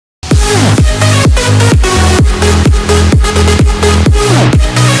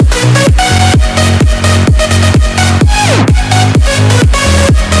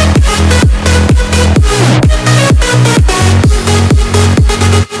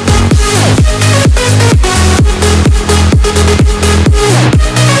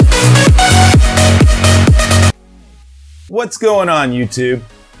What's going on, YouTube?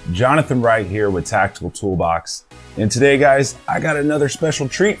 Jonathan Wright here with Tactical Toolbox. And today, guys, I got another special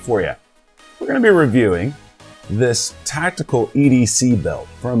treat for you. We're going to be reviewing this tactical EDC belt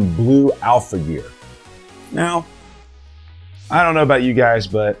from Blue Alpha Gear. Now, I don't know about you guys,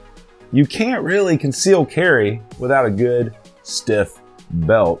 but you can't really conceal carry without a good, stiff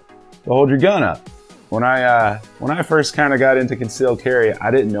belt to hold your gun up. When I first kind of got into concealed carry,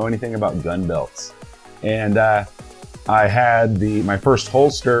 I didn't know anything about gun belts. And I had my first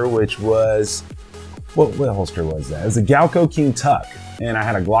holster, which was, what holster was that? It was a Galco King Tuck, and I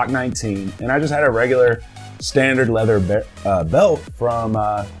had a Glock 19, and I just had a regular standard leather belt from,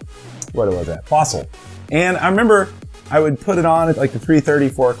 what was that? Fossil. And I remember I would put it on at like the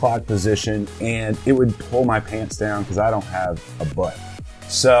 3:30, 4 o'clock position, and it would pull my pants down because I don't have a butt.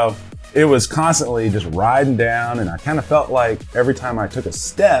 So it was constantly just riding down, and I kind of felt like every time I took a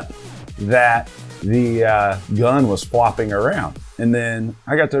step that the gun was flopping around. And then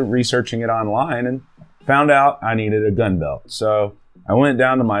I got to researching it online and found out I needed a gun belt. So I went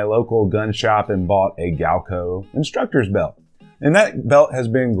down to my local gun shop and bought a Galco instructor's belt. And that belt has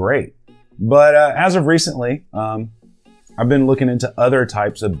been great. But as of recently, I've been looking into other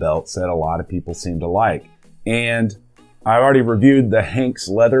types of belts that a lot of people seem to like. And I already reviewed the Hanks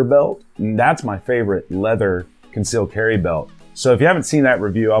leather belt, and that's my favorite leather concealed carry belt. So if you haven't seen that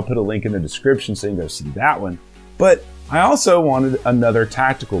review, I'll put a link in the description so you can go see that one. But I also wanted another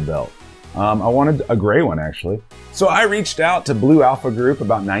tactical belt. I wanted a gray one, actually. So I reached out to Blue Alpha Group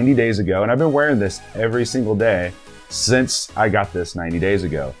about 90 days ago, and I've been wearing this every single day since I got this 90 days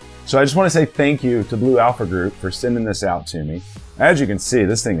ago. So I just want to say thank you to Blue Alpha Group for sending this out to me. As you can see,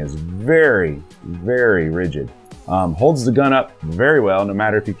 this thing is very, very rigid. Holds the gun up very well, no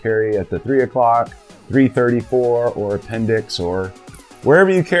matter if you carry at the 3 o'clock, 334 or appendix or wherever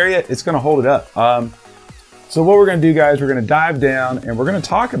you carry it, it's going to hold it up. So what we're going to do, guys, we're going to dive down and we're going to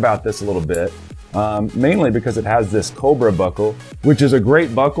talk about this a little bit, mainly because it has this Cobra buckle, which is a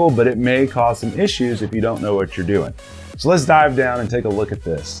great buckle, but it may cause some issues if you don't know what you're doing. So let's dive down and take a look at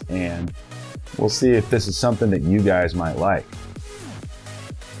this, and we'll see if this is something that you guys might like.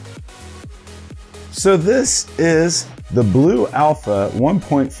 So this is the Blue Alpha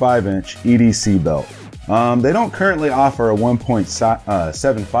 1.5 inch EDC belt. They don't currently offer a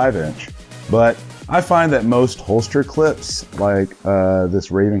 1.75 inch, but I find that most holster clips, like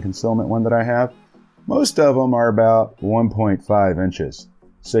this Raven concealment one that I have, most of them are about 1.5 inches.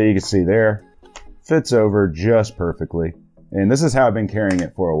 So you can see there, fits over just perfectly. And this is how I've been carrying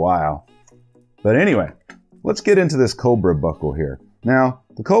it for a while. But anyway, let's get into this Cobra buckle here. Now,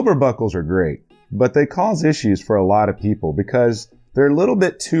 the Cobra buckles are great, but they cause issues for a lot of people because they're a little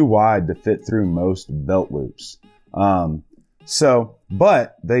bit too wide to fit through most belt loops.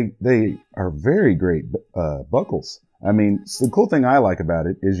 But they are very great buckles. I mean, the cool thing I like about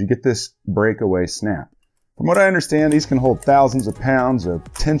it is you get this breakaway snap. From what I understand, these can hold thousands of pounds of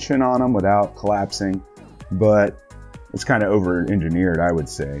tension on them without collapsing, but it's kind of over-engineered, I would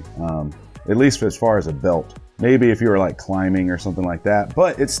say, at least as far as a belt. Maybe if you were like climbing or something like that,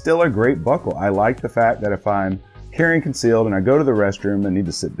 but it's still a great buckle. I like the fact that if I'm carrying concealed and I go to the restroom and need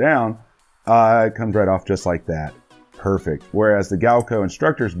to sit down, it comes right off just like that. Perfect. Whereas the Galco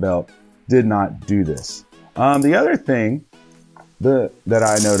instructor's belt did not do this. The other thing that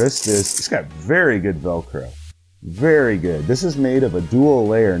I noticed is it's got very good Velcro. Very good. This is made of a dual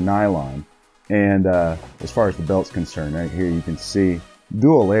layer nylon. And as far as the belt's concerned, right here you can see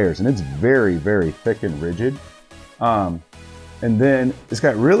dual layers, and it's very, very thick and rigid. And then it's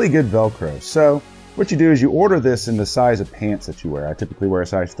got really good Velcro. So what you do is you order this in the size of pants that you wear. I typically wear a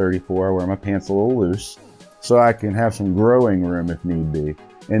size 34. I wear my pants a little loose so I can have some growing room if need be.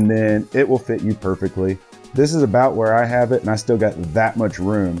 And then it will fit you perfectly. This is about where I have it, and I still got that much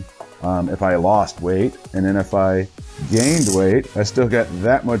room if I lost weight. And then if I gained weight, I still got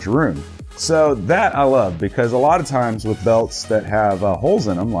that much room. So that I love, because a lot of times with belts that have holes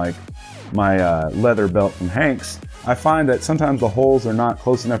in them, like my leather belt from Hanks, I find that sometimes the holes are not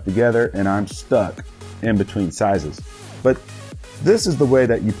close enough together and I'm stuck in between sizes. But this is the way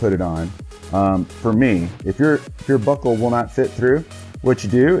that you put it on. For me, if your buckle will not fit through, what you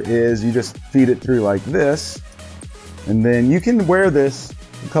do is you just feed it through like this, and then you can wear this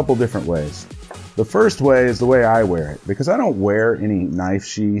a couple different ways. The first way is the way I wear it, because I don't wear any knife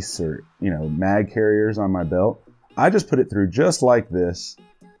sheaths or, mag carriers on my belt. I just put it through just like this,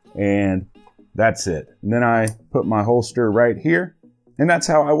 and that's it. And then I put my holster right here, and that's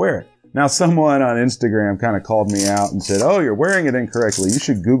how I wear it. Now, someone on Instagram kind of called me out and said, "Oh, you're wearing it incorrectly. You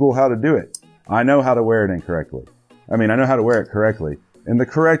should Google how to do it." I know how to wear it incorrectly. I know how to wear it correctly. And the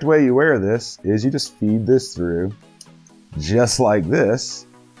correct way you wear this is you just feed this through just like this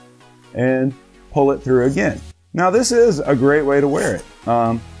and pull it through again. Now this is a great way to wear it.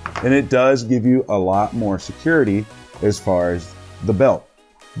 And it does give you a lot more security as far as the belt.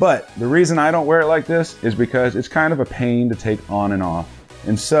 But the reason I don't wear it like this is because it's kind of a pain to take on and off.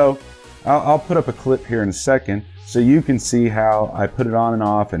 And so I'll put up a clip here in a second so you can see how I put it on and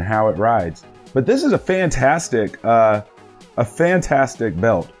off and how it rides. But this is a fantastic belt,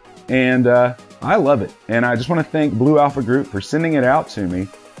 and I love it. And I just want to thank Blue Alpha Group for sending it out to me.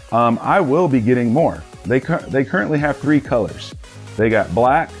 I will be getting more. They currently have 3 colors. They got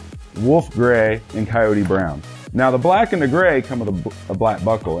black, wolf gray, and coyote brown. Now the black and the gray come with a black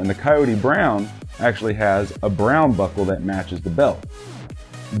buckle, and the coyote brown actually has a brown buckle that matches the belt.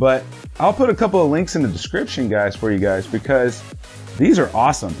 But I'll put a couple of links in the description, guys, for you guys, because these are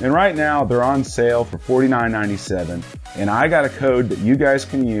awesome. And right now they're on sale for $49.97. And I got a code that you guys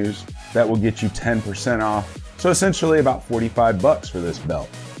can use that will get you 10% off. So essentially about 45 bucks for this belt.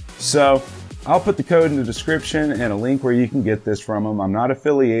 So I'll put the code in the description and a link where you can get this from them. I'm not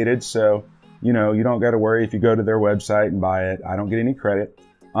affiliated, so you know, you don't got to worry if you go to their website and buy it. I don't get any credit.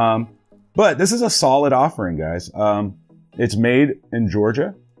 But this is a solid offering, guys. It's made in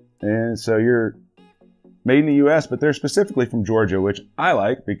Georgia. And so you're made in the US, but they're specifically from Georgia, which I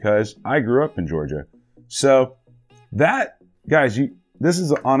like because I grew up in Georgia. So that, guys, this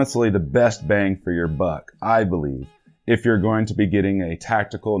is honestly the best bang for your buck, I believe, if you're going to be getting a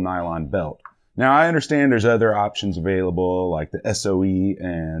tactical nylon belt. Now, I understand there's other options available like the SOE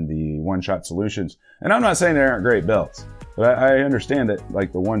and the one-shot solutions. And I'm not saying they aren't great belts, but I understand that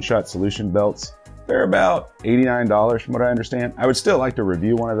like the one-shot solution belts, they're about $89 from what I understand. I would still like to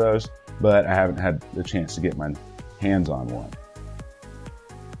review one of those, but I haven't had the chance to get my hands on one.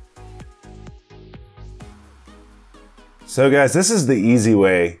 So guys, this is the easy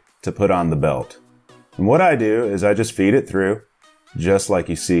way to put on the belt. And what I do is I just feed it through, just like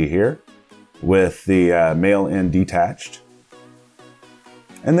you see here, with the male end detached.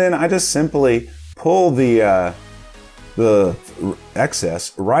 And then I just simply pull the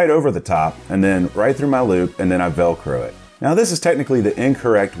excess right over the top and then right through my loop, and then I Velcro it. Now this is technically the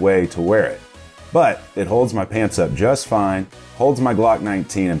incorrect way to wear it, but it holds my pants up just fine, holds my Glock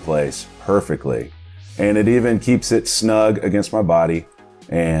 19 in place perfectly, and it even keeps it snug against my body,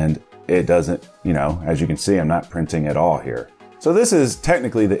 and it doesn't, you know, as you can see, I'm not printing at all here. So this is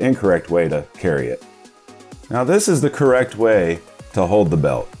technically the incorrect way to carry it. Now this is the correct way to hold the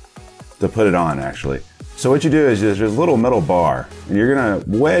belt, to put it on actually. So what you do is there's a little metal bar, and you're gonna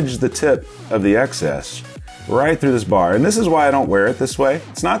wedge the tip of the excess right through this bar. And this is why I don't wear it this way.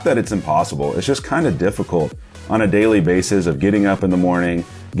 It's not that it's impossible, it's just kind of difficult on a daily basis of getting up in the morning,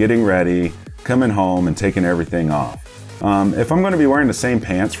 getting ready, coming home, and taking everything off. If I'm gonna be wearing the same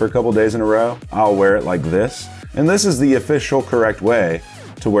pants for a couple days in a row, I'll wear it like this. And this is the official correct way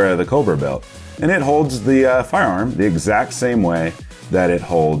to wear the Cobra belt. And it holds the firearm the exact same way that it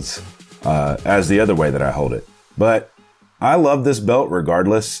holds as the other way that I hold it. But I love this belt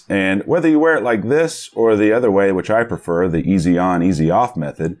regardless, and whether you wear it like this or the other way, which I prefer, the easy on, easy off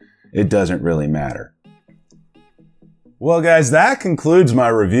method, it doesn't really matter. Well guys, that concludes my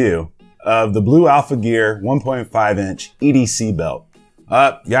review of the Blue Alpha Gear 1.5 inch EDC belt.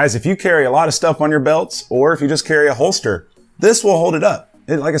 Guys, if you carry a lot of stuff on your belts, or if you just carry a holster, this will hold it up.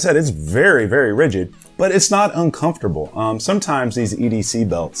 Like I said, it's very, very rigid, but it's not uncomfortable. Sometimes these EDC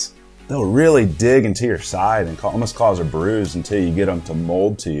belts, they'll really dig into your side and almost cause a bruise until you get them to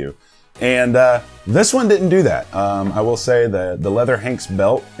mold to you. And this one didn't do that. I will say the Leather Hanks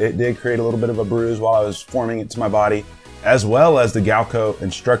belt, it did create a little bit of a bruise while I was forming it to my body, as well as the Galco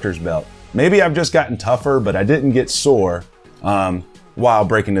instructor's belt. Maybe I've just gotten tougher, but I didn't get sore while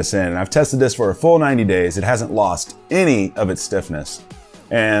breaking this in. And I've tested this for a full 90 days. It hasn't lost any of its stiffness.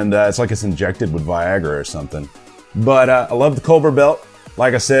 And it's like it's injected with Viagra or something. But I love the Cobra belt.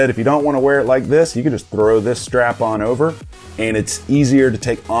 Like I said, if you don't want to wear it like this, you can just throw this strap on over, and it's easier to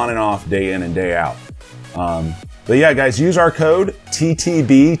take on and off day in and day out. But yeah, guys, use our code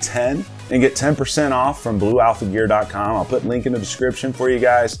TTB10 and get 10% off from bluealphagear.com. I'll put a link in the description for you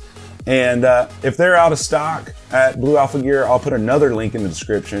guys. And if they're out of stock at Blue Alpha Gear, I'll put another link in the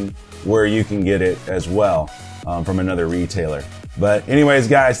description where you can get it as well from another retailer. But anyways,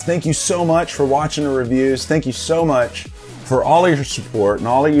 guys, thank you so much for watching the reviews. Thank you so much for all of your support and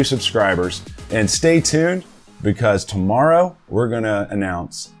all of you subscribers. And stay tuned, because tomorrow we're going to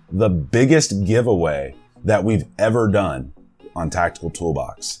announce the biggest giveaway that we've ever done on Tactical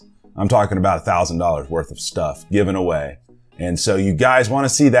Toolbox. I'm talking about $1,000 worth of stuff given away. And so you guys want to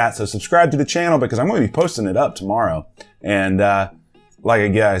see that, so subscribe to the channel, because I'm going to be posting it up tomorrow. And like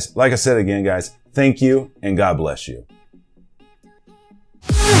I said again, guys, thank you and God bless you.